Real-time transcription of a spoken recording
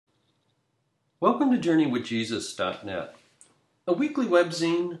Welcome to JourneyWithJesus.net, a weekly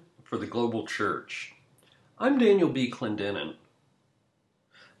webzine for the global church. I'm Daniel B. Clendenin.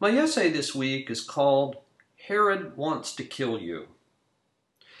 My essay this week is called Herod Wants to Kill You.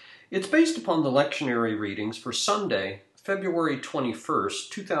 It's based upon the lectionary readings for Sunday, February 21st,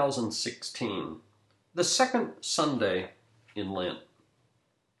 2016, the second Sunday in Lent.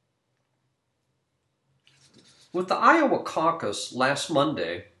 With the Iowa caucus last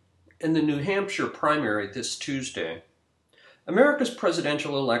Monday and the New Hampshire primary this Tuesday, America's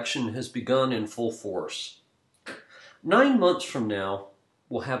presidential election has begun in full force. 9 months from now,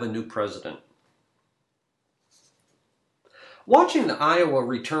 we'll have a new president. Watching the Iowa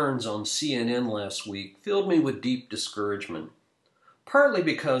returns on CNN last week filled me with deep discouragement, partly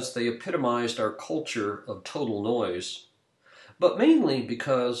because they epitomized our culture of total noise, but mainly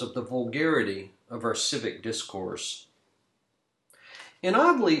because of the vulgarity of our civic discourse. And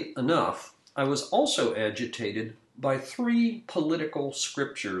oddly enough, I was also agitated by 3 political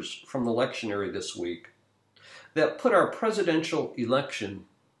scriptures from the lectionary this week that put our presidential election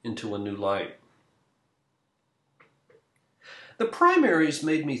into a new light. The primaries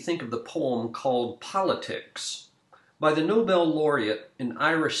made me think of the poem called Politics by the Nobel laureate and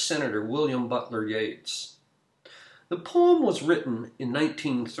Irish Senator William Butler Yeats. The poem was written in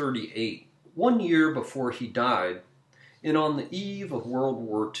 1938, 1 year before he died, and on the eve of World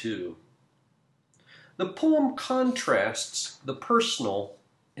War II. The poem contrasts the personal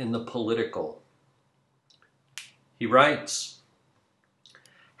and the political. He writes,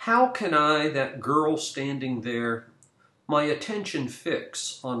 "How can I, that girl standing there, my attention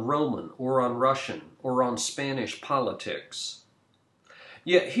fix on Roman or on Russian or on Spanish politics?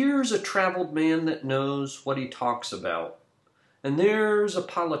 Yet here's a traveled man that knows what he talks about, and there's a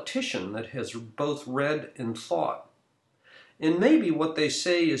politician that has both read and thought. And maybe what they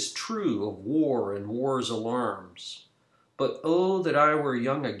say is true of war and war's alarms. But oh, that I were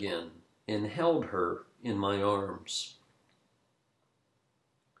young again and held her in my arms."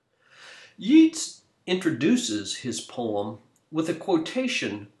 Yeats introduces his poem with a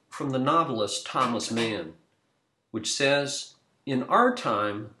quotation from the novelist Thomas Mann, which says, "In our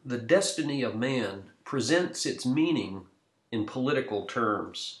time, the destiny of man presents its meaning in political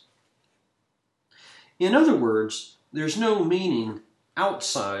terms." In other words, there's no meaning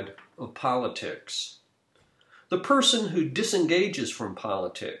outside of politics. The person who disengages from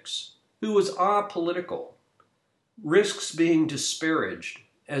politics, who is apolitical, risks being disparaged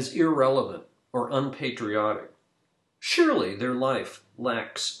as irrelevant or unpatriotic. Surely their life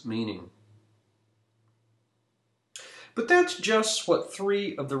lacks meaning. But that's just what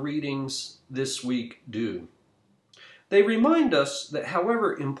 3 of the readings this week do. They remind us that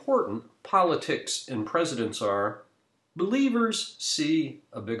however important politics and presidents are, believers see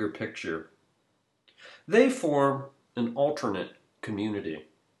a bigger picture. They form an alternate community.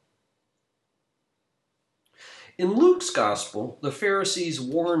 In Luke's gospel, the Pharisees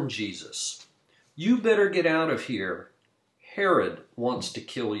warn Jesus, "You better get out of here. Herod wants to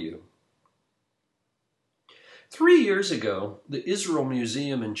kill you." 3 years ago, the Israel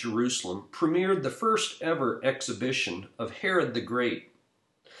Museum in Jerusalem premiered the first ever exhibition of Herod the Great,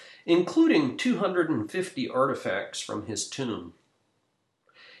 including 250 artifacts from his tomb.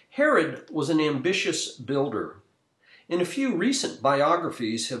 Herod was an ambitious builder, and a few recent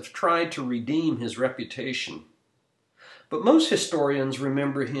biographies have tried to redeem his reputation. But most historians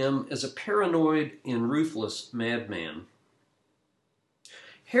remember him as a paranoid and ruthless madman.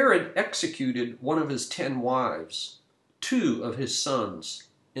 Herod executed one of his 10 wives, 2 of his sons,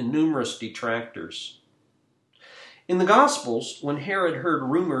 and numerous detractors. In the Gospels, when Herod heard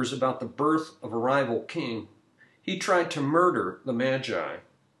rumors about the birth of a rival king, he tried to murder the Magi.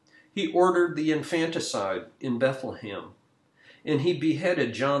 He ordered the infanticide in Bethlehem, and he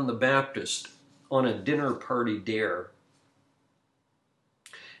beheaded John the Baptist on a dinner party dare.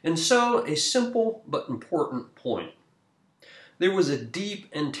 And so, a simple but important point. There was a deep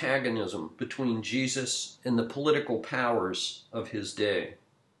antagonism between Jesus and the political powers of his day.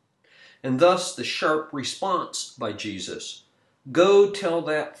 And thus the sharp response by Jesus, "Go tell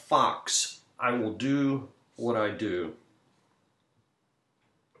that fox, I will do what I do."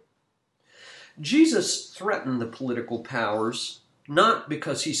 Jesus threatened the political powers not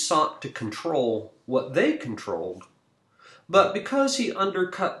because he sought to control what they controlled, but because he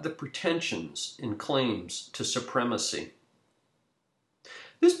undercut the pretensions and claims to supremacy.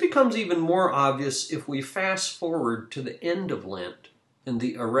 This becomes even more obvious if we fast forward to the end of Lent and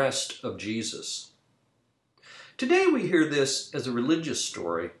the arrest of Jesus. Today we hear this as a religious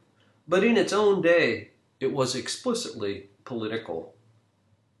story, but in its own day it was explicitly political.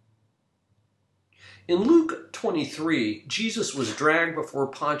 In Luke 23, Jesus was dragged before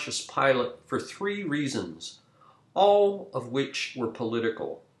Pontius Pilate for 3 reasons, all of which were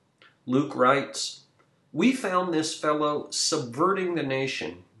political. Luke writes, "We found this fellow subverting the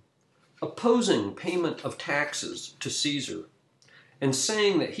nation, opposing payment of taxes to Caesar, and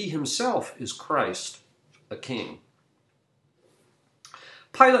saying that he himself is Christ, a king."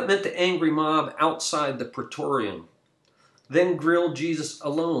 Pilate met the angry mob outside the Praetorium, then grilled Jesus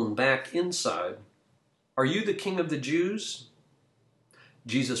alone back inside. "Are you the king of the Jews?"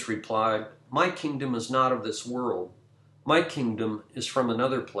 Jesus replied, "My kingdom is not of this world. My kingdom is from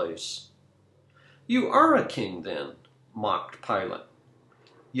another place." "You are a king then," mocked Pilate.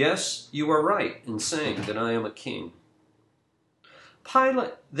 "Yes, you are right in saying that I am a king."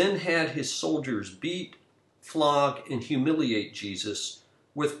 Pilate then had his soldiers beat, flog, and humiliate Jesus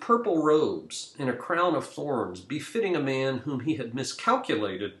with purple robes and a crown of thorns, befitting a man whom he had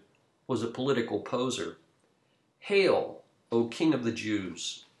miscalculated was a political poser. "Hail, O King of the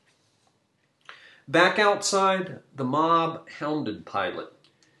Jews!" Back outside, the mob hounded Pilate.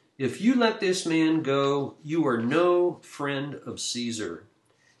 "If you let this man go, you are no friend of Caesar.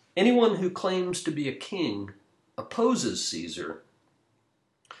 Anyone who claims to be a king opposes Caesar."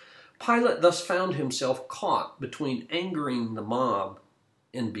 Pilate thus found himself caught between angering the mob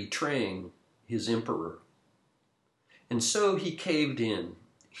and betraying his emperor. And so he caved in.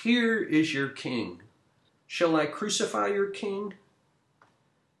 "Here is your king. Shall I crucify your king?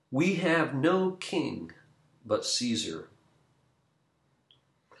 We have no king but Caesar."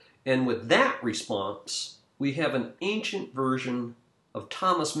 And with that response, we have an ancient version of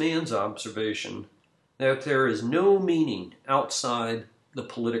Thomas Mann's observation that there is no meaning outside the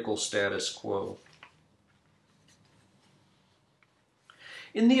political status quo.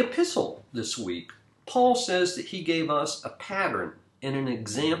 In the epistle this week, Paul says that he gave us a pattern and an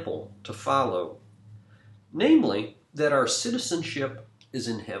example to follow, namely that our citizenship is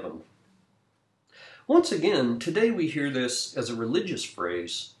in heaven. Once again, today we hear this as a religious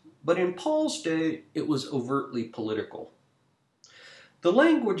phrase, but in Paul's day it was overtly political. The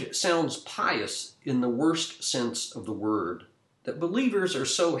language sounds pious in the worst sense of the word, that believers are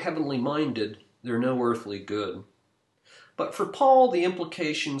so heavenly minded they're no earthly good. But for Paul, the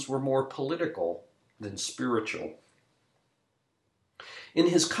implications were more political than spiritual. In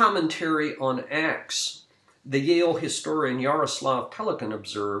his commentary on Acts, the Yale historian Yaroslav Pelikan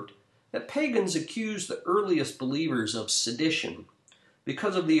observed that pagans accused the earliest believers of sedition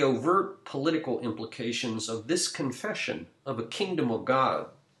because of the overt political implications of this confession of a kingdom of God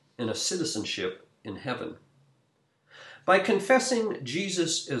and a citizenship in heaven. By confessing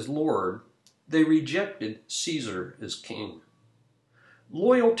Jesus as Lord, they rejected Caesar as king.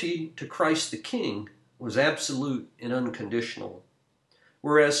 Loyalty to Christ the King was absolute and unconditional,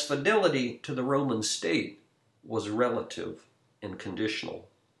 whereas fidelity to the Roman state was relative and conditional.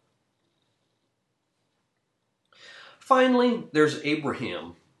 Finally, there's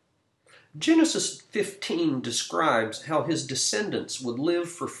Abraham. Genesis 15 describes how his descendants would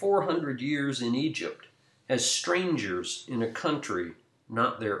live for 400 years in Egypt as strangers in a country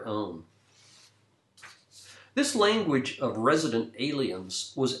not their own. This language of resident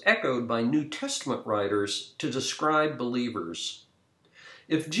aliens was echoed by New Testament writers to describe believers.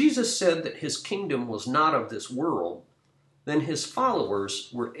 If Jesus said that his kingdom was not of this world, then his followers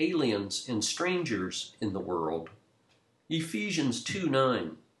were aliens and strangers in the world. Ephesians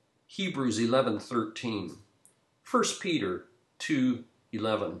 2:9, Hebrews 11:13, 1 Peter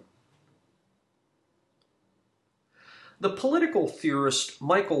 2:11. The political theorist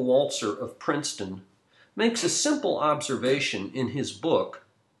Michael Walzer of Princeton makes a simple observation in his book,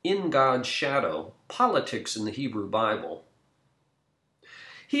 In God's Shadow, Politics in the Hebrew Bible.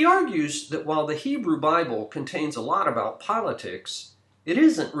 He argues that while the Hebrew Bible contains a lot about politics, it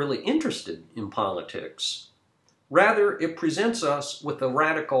isn't really interested in politics. Rather, it presents us with a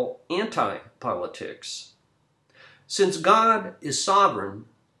radical anti-politics. Since God is sovereign,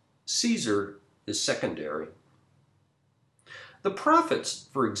 Caesar is secondary. The prophets,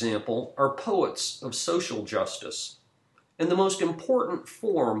 for example, are poets of social justice and the most important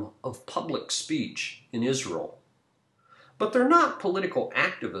form of public speech in Israel. But they're not political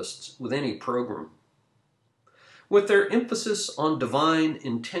activists with any program. With their emphasis on divine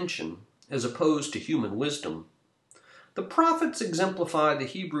intention as opposed to human wisdom, the prophets exemplify the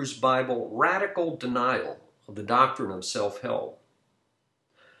Hebrew Bible's radical denial of the doctrine of self-help.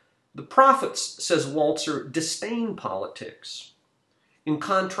 The prophets, says Walzer, disdain politics. In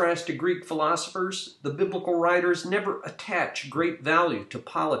contrast to Greek philosophers, the biblical writers never attach great value to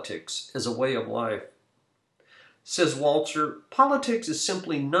politics as a way of life. Says Walzer, politics is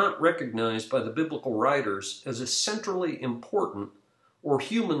simply not recognized by the biblical writers as a centrally important or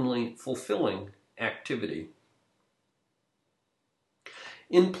humanly fulfilling activity.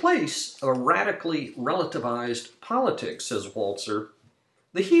 In place of a radically relativized politics, says Walzer,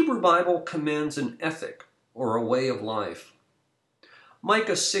 the Hebrew Bible commends an ethic or a way of life.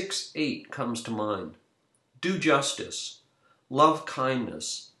 Micah 6:8 comes to mind. Do justice, love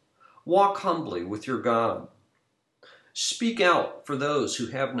kindness, walk humbly with your God. Speak out for those who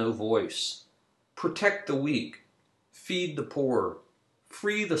have no voice. Protect the weak, feed the poor,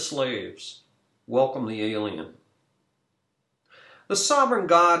 free the slaves, welcome the alien. The sovereign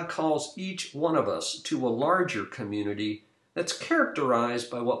God calls each one of us to a larger community that's characterized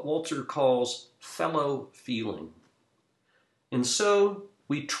by what Walzer calls fellow feeling. And so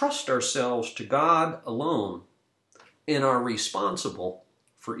we trust ourselves to God alone and are responsible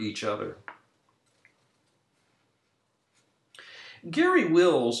for each other. Gary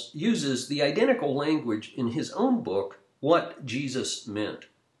Wills uses the identical language in his own book, What Jesus Meant.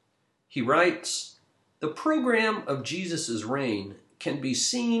 He writes, the program of Jesus' reign can be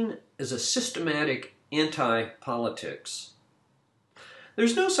seen as a systematic anti-politics.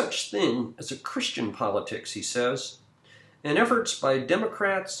 There's no such thing as a Christian politics, he says, and efforts by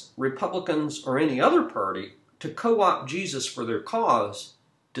Democrats, Republicans, or any other party to co-opt Jesus for their cause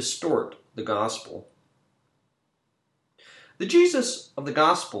distort the gospel. The Jesus of the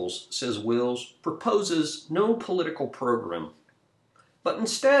Gospels, says Wills, proposes no political program, but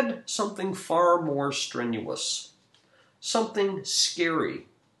instead something far more strenuous, something scary,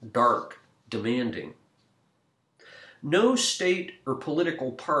 dark, demanding. No state or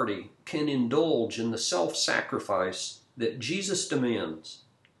political party can indulge in the self-sacrifice that Jesus demands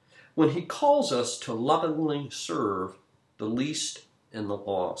when he calls us to lovingly serve the least and the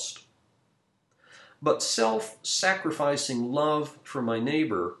lost. But self-sacrificing love for my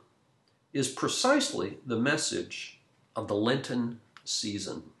neighbor is precisely the message of the Lenten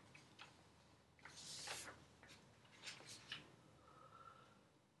season.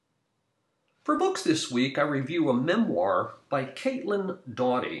 For books this week, I review a memoir by Caitlin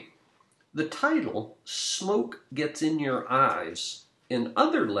Doughty. The title, Smoke Gets in Your Eyes, and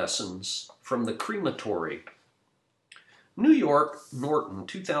Other Lessons from the Crematory. New York, Norton,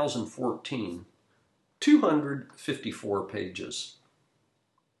 2014. 254 pages.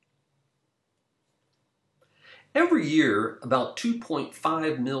 Every year, about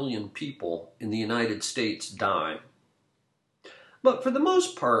 2.5 million people in the United States die. But for the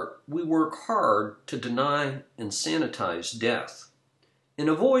most part, we work hard to deny and sanitize death and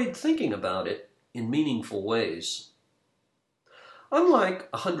avoid thinking about it in meaningful ways.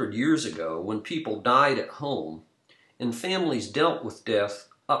 Unlike 100 years ago, when people died at home and families dealt with death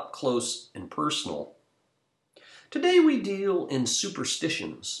up close and personal, today we deal in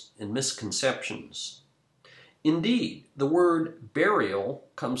superstitions and misconceptions. Indeed, the word burial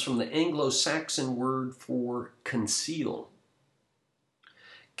comes from the Anglo-Saxon word for conceal.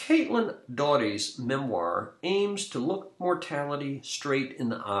 Caitlin Doughty's memoir aims to look mortality straight in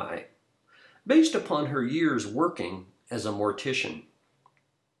the eye, based upon her years working as a mortician.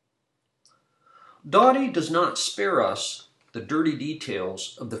 Doughty does not spare us the dirty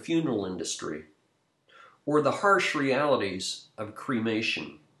details of the funeral industry or the harsh realities of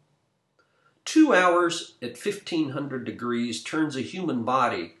cremation. 2 hours at 1500 degrees turns a human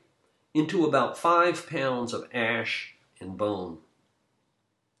body into about 5 pounds of ash and bone.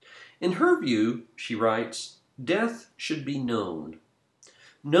 In her view, she writes, death should be known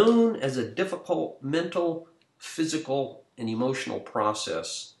as a difficult mental, physical, and emotional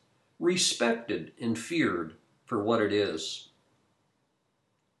process, respected and feared for what it is.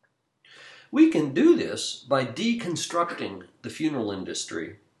 We can do this by deconstructing the funeral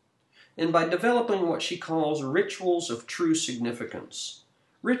industry and by developing what she calls rituals of true significance,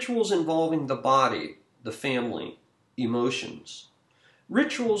 rituals involving the body, the family, emotions,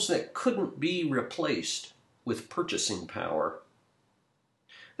 rituals that couldn't be replaced with purchasing power.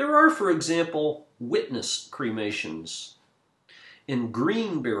 There are, for example, witness cremations and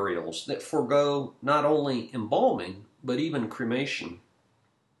green burials that forego not only embalming, but even cremation.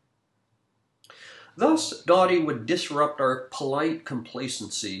 Thus, Doughty would disrupt our polite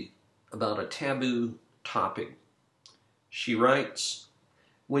complacency about a taboo topic. She writes,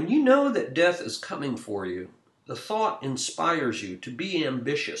 when you know that death is coming for you, the thought inspires you to be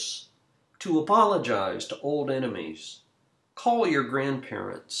ambitious, to apologize to old enemies, call your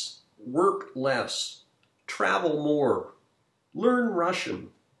grandparents, work less, travel more, learn Russian,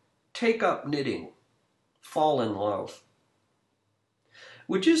 take up knitting, fall in love.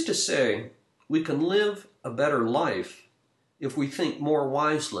 Which is to say, we can live a better life if we think more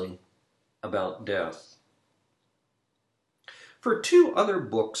wisely about death. For 2 other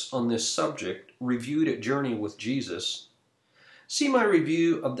books on this subject reviewed at Journey with Jesus, see my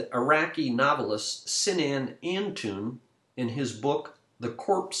review of the Iraqi novelist Sinan Antoon in his book The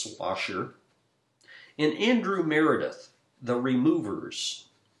Corpse Washer, and Andrew Meredith, The Removers.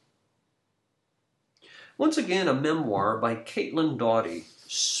 Once again, a memoir by Caitlin Doughty,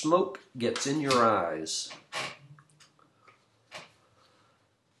 Smoke Gets in Your Eyes.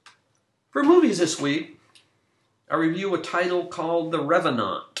 For movies this week, I review a title called The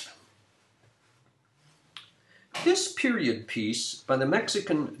Revenant. This period piece by the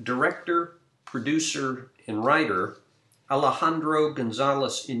Mexican director, producer, and writer Alejandro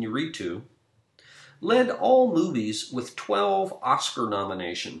González Iñárritu led all movies with 12 Oscar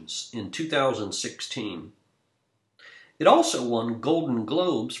nominations in 2016. It also won Golden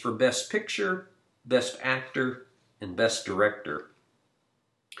Globes for Best Picture, Best Actor, and Best Director.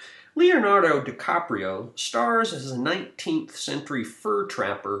 Leonardo DiCaprio stars as a 19th century fur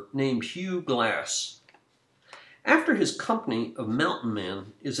trapper named Hugh Glass. After his company of mountain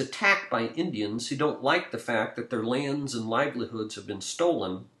men is attacked by Indians who don't like the fact that their lands and livelihoods have been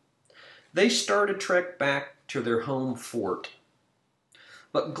stolen, they start a trek back to their home fort.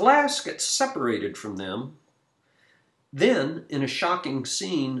 But Glass gets separated from them, then, in a shocking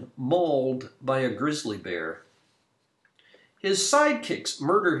scene, mauled by a grizzly bear. His sidekicks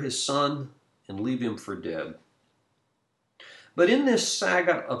murder his son and leave him for dead. But in this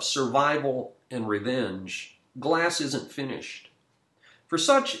saga of survival and revenge, Glass isn't finished. For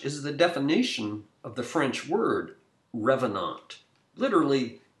such is the definition of the French word revenant,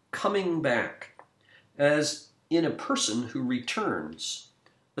 literally coming back, as in a person who returns,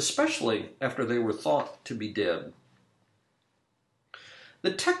 especially after they were thought to be dead.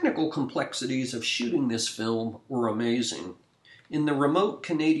 The technical complexities of shooting this film were amazing. In the remote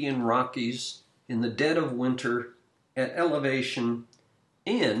Canadian Rockies, in the dead of winter, at elevation,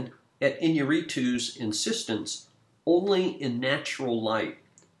 and at Iñárritu's insistence, only in natural light,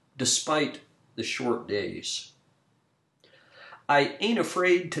 despite the short days. "I ain't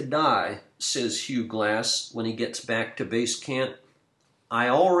afraid to die," says Hugh Glass when he gets back to base camp. "I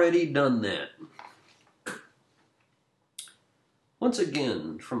already done that." Once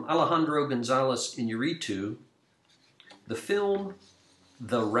again, from Alejandro González Iñárritu, the film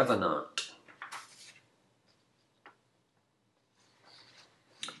The Revenant.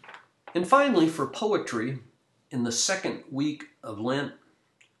 And finally, for poetry, in the second week of Lent,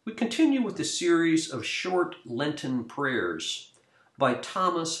 we continue with the series of short Lenten prayers by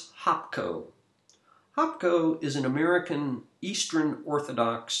Thomas Hopko. Hopko is an American Eastern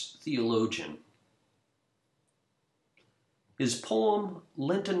Orthodox theologian. His poem,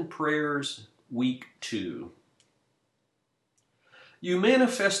 Lenten Prayers, Week 2. You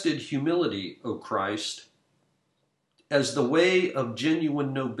manifested humility, O Christ, as the way of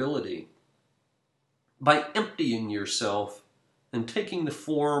genuine nobility, by emptying yourself and taking the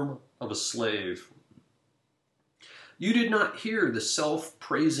form of a slave. You did not hear the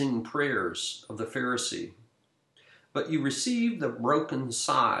self-praising prayers of the Pharisee, but you received the broken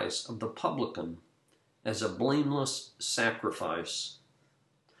sighs of the publican as a blameless sacrifice.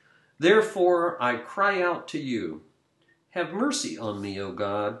 Therefore I cry out to you, have mercy on me, O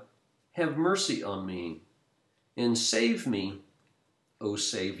God, have mercy on me, and save me, O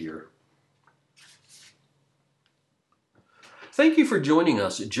Savior. Thank you for joining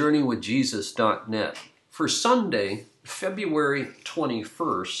us at JourneyWithJesus.net for Sunday, February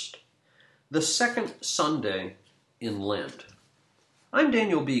 21st, the second Sunday in Lent. I'm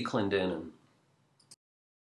Daniel B. Clendenin.